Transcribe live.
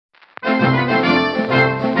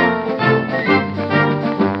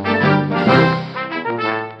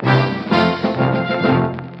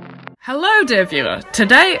Hello dear viewer,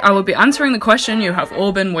 today I will be answering the question you have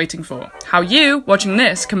all been waiting for. How you, watching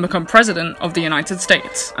this, can become President of the United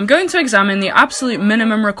States. I'm going to examine the absolute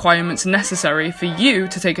minimum requirements necessary for you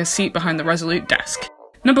to take a seat behind the resolute desk.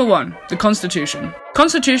 Number 1. The Constitution.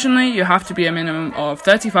 Constitutionally, you have to be a minimum of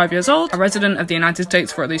 35 years old, a resident of the United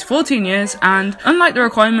States for at least 14 years, and unlike the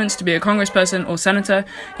requirements to be a congressperson or senator,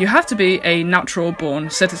 you have to be a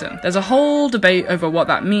natural-born citizen. There's a whole debate over what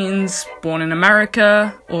that means, born in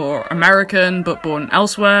America, or American but born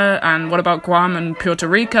elsewhere, and what about Guam and Puerto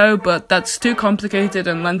Rico, but that's too complicated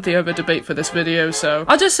and lengthy of a debate for this video, so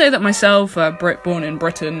I'll just say that myself, a Brit born in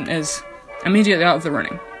Britain, is immediately out of the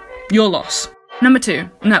running. Your loss. Number 2.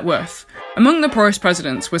 Net worth. Among the poorest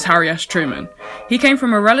presidents was Harry S. Truman. He came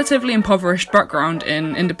from a relatively impoverished background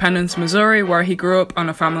in Independence, Missouri, where he grew up on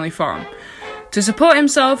a family farm. To support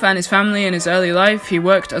himself and his family in his early life, he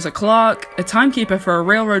worked as a clerk, a timekeeper for a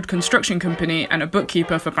railroad construction company, and a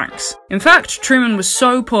bookkeeper for banks. In fact, Truman was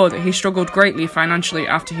so poor that he struggled greatly financially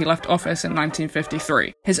after he left office in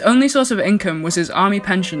 1953. His only source of income was his army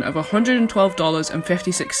pension of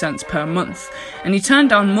 $112.56 per month, and he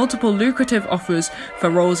turned down multiple lucrative offers for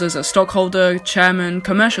roles as a stockholder, chairman,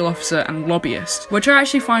 commercial officer, and lobbyist, which I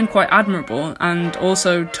actually find quite admirable and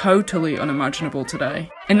also totally unimaginable today.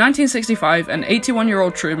 In 1965, an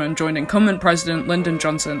 81-year-old Truman joined incumbent President Lyndon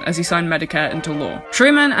Johnson as he signed Medicare into law.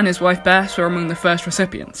 Truman and his wife Bess were among the first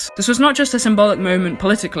recipients. This was not just a symbolic moment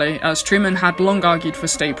politically, as Truman had long argued for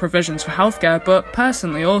state provisions for healthcare, but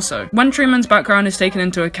personally also. When Truman's background is taken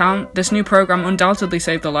into account, this new program undoubtedly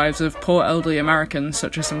saved the lives of poor elderly Americans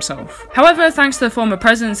such as himself. However, thanks to the former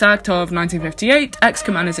President's Act of 1958,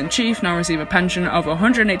 ex-commanders-in-chief now receive a pension of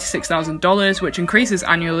 $186,000, which increases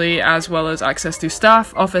annually, as well as access to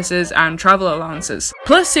staff, offices, and travel allowances,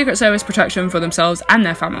 plus Secret Service protection for themselves and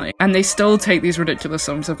their family, and they still take these ridiculous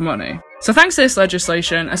sums of money. So thanks to this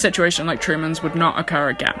legislation, a situation like Truman's would not occur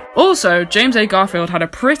again. Also, James A. Garfield had a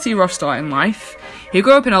pretty rough start in life. He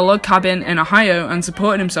grew up in a log cabin in Ohio and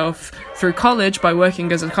supported himself through college by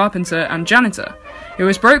working as a carpenter and janitor. He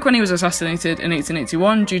was broke when he was assassinated in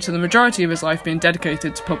 1881 due to the majority of his life being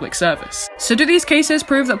dedicated to public service. So do these cases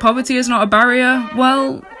prove that poverty is not a barrier?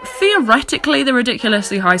 Well, theoretically, the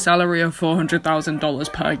ridiculously high salary of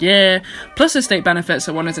 $400,000 per year, plus the state benefits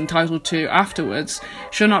that one is entitled to afterwards,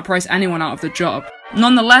 should not price anyone out of the job.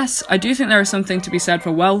 Nonetheless, I do think there is something to be said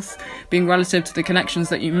for wealth being relative to the connections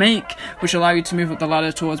that you make, which allow you to move up the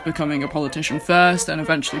ladder towards becoming a politician first and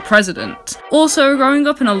eventually president. Also, growing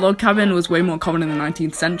up in a log cabin was way more common in the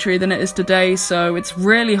 19th century than it is today, so it's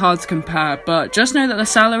really hard to compare, but just know that the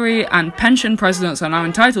salary and pension presidents are now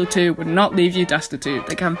entitled to would not leave you destitute.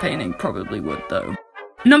 The campaigning probably would though.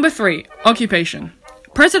 Number 3. Occupation.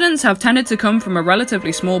 Presidents have tended to come from a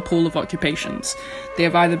relatively small pool of occupations. They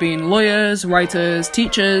have either been lawyers, writers,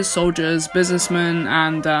 teachers, soldiers, businessmen,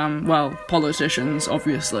 and, well, politicians,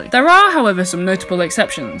 obviously. There are, however, some notable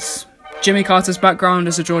exceptions. Jimmy Carter's background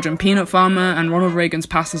as a Georgian peanut farmer and Ronald Reagan's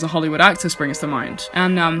past as a Hollywood actor springs to mind.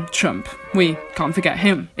 And, Trump. We can't forget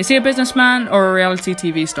him. Is he a businessman or a reality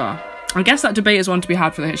TV star? I guess that debate is one to be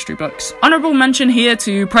had for the history books. Honourable mention here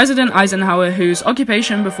to President Eisenhower, whose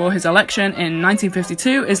occupation before his election in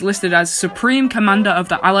 1952 is listed as Supreme Commander of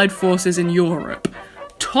the Allied Forces in Europe.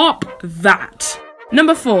 Top that!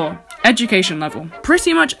 Number 4. Education level.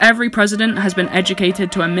 Pretty much every president has been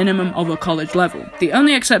educated to a minimum of a college level. The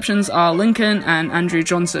only exceptions are Lincoln and Andrew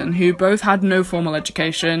Johnson, who both had no formal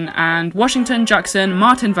education, and Washington, Jackson,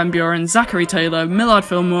 Martin Van Buren, Zachary Taylor, Millard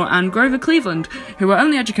Fillmore, and Grover Cleveland, who were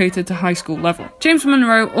only educated to high school level. James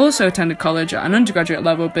Monroe also attended college at an undergraduate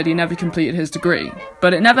level, but he never completed his degree.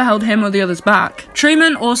 But it never held him or the others back.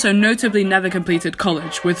 Truman also notably never completed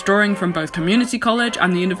college, withdrawing from both community college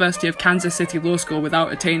and the University of Kansas City Law School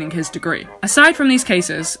without attaining his degree. Aside from these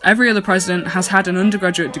cases, every other president has had an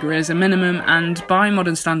undergraduate degree as a minimum, and by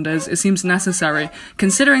modern standards, it seems necessary,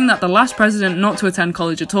 considering that the last president not to attend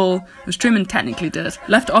college at all, as Truman technically did,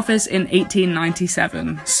 left office in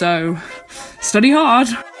 1897, so study hard.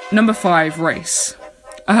 Number 5, race.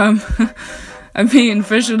 I mean,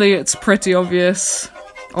 visually it's pretty obvious.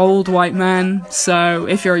 Old white men, so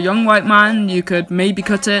if you're a young white man, you could maybe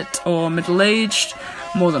cut it, or middle-aged,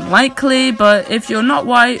 more than likely, but if you're not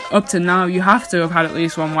white, up to now, you have to have had at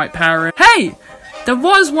least one white parent. Hey! There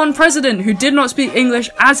was one president who did not speak English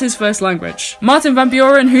as his first language. Martin Van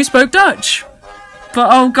Buren, who spoke Dutch. But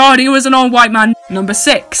oh god, he was an old white man. Number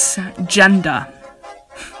 6. Gender.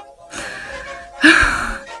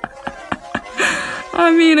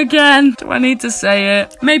 I mean, again, do I need to say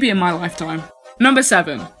it? Maybe in my lifetime. Number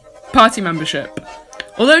 7. Party membership.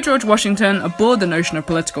 Although George Washington abhorred the notion of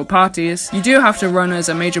political parties, you do have to run as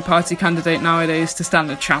a major party candidate nowadays to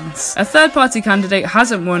stand a chance. A third party candidate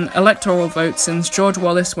hasn't won electoral votes since George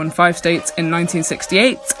Wallace won 5 states in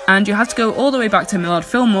 1968, and you have to go all the way back to Millard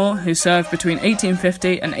Fillmore, who served between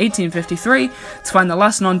 1850 and 1853 to find the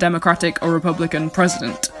last non-democratic or Republican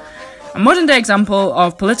president. A modern-day example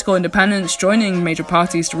of political independence joining major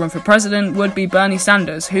parties to run for president would be Bernie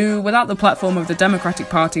Sanders, who, without the platform of the Democratic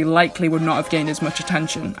Party, likely would not have gained as much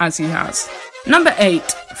attention as he has. Number 8.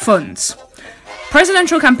 Funds.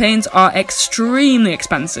 Presidential campaigns are extremely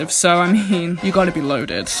expensive, so I mean, you gotta be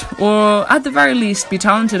loaded. Or, at the very least, be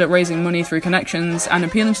talented at raising money through connections and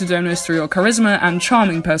appealing to donors through your charisma and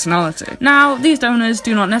charming personality. Now, these donors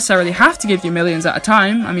do not necessarily have to give you millions at a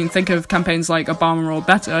time. I mean, think of campaigns like Obama or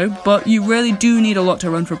Beto, but you really do need a lot to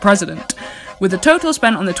run for president, with the total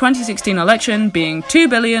spent on the 2016 election being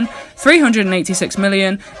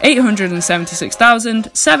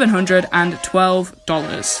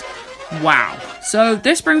 $2,386,876,712. Wow. So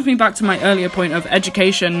this brings me back to my earlier point of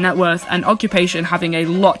education, net worth, and occupation having a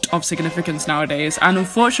lot of significance nowadays, and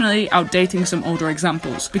unfortunately outdating some older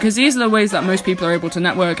examples, because these are the ways that most people are able to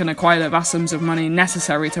network and acquire the vast sums of money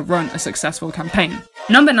necessary to run a successful campaign.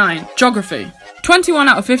 Number 9. Geography. 21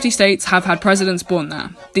 out of 50 states have had presidents born there.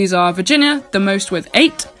 These are Virginia, the most with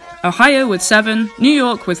 8, Ohio with 7, New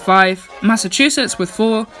York with 5, Massachusetts with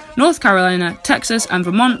 4, North Carolina, Texas, and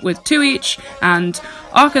Vermont with 2 each, and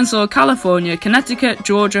Arkansas, California, Connecticut,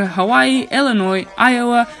 Georgia, Hawaii, Illinois,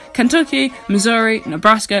 Iowa, Kentucky, Missouri,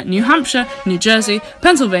 Nebraska, New Hampshire, New Jersey,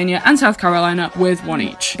 Pennsylvania, and South Carolina with 1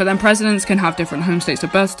 each. But then presidents can have different home states or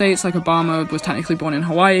birth states, like Obama was technically born in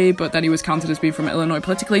Hawaii, but then he was counted as being from Illinois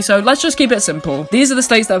politically, so let's just keep it simple. These are the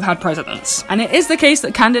states that have had presidents. And it is the case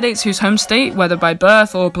that candidates whose home state, whether by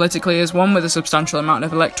birth or politically, is one with a substantial amount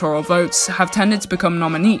of electoral votes, have tended to become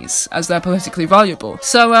nominees, as they're politically valuable.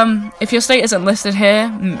 So, if your state isn't listed here,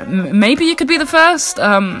 maybe you could be the first,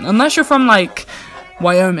 unless you're from, like,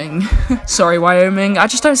 Wyoming. Sorry, Wyoming. I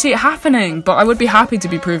just don't see it happening, but I would be happy to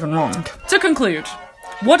be proven wrong. To conclude,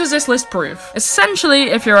 what does this list prove? Essentially,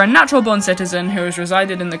 if you're a natural-born citizen who has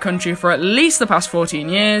resided in the country for at least the past 14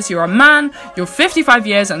 years, you're a man, you're 55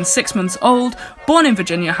 years and 6 months old, born in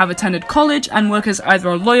Virginia, have attended college, and work as either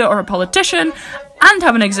a lawyer or a politician, and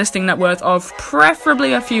have an existing net worth of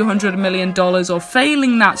preferably a few $100 million, or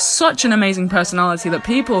failing that, such an amazing personality that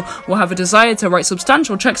people will have a desire to write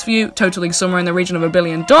substantial checks for you, totaling somewhere in the region of $1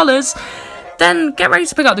 billion, then get ready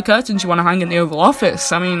to pick out the curtains you want to hang in the Oval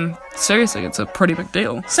Office. I mean, seriously, it's a pretty big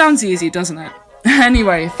deal. Sounds easy, doesn't it?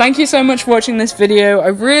 Anyway, thank you so much for watching this video. I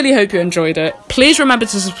really hope you enjoyed it. Please remember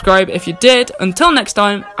to subscribe if you did. Until next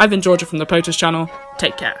time, I've been Georgia from the POTUS channel.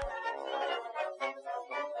 Take care.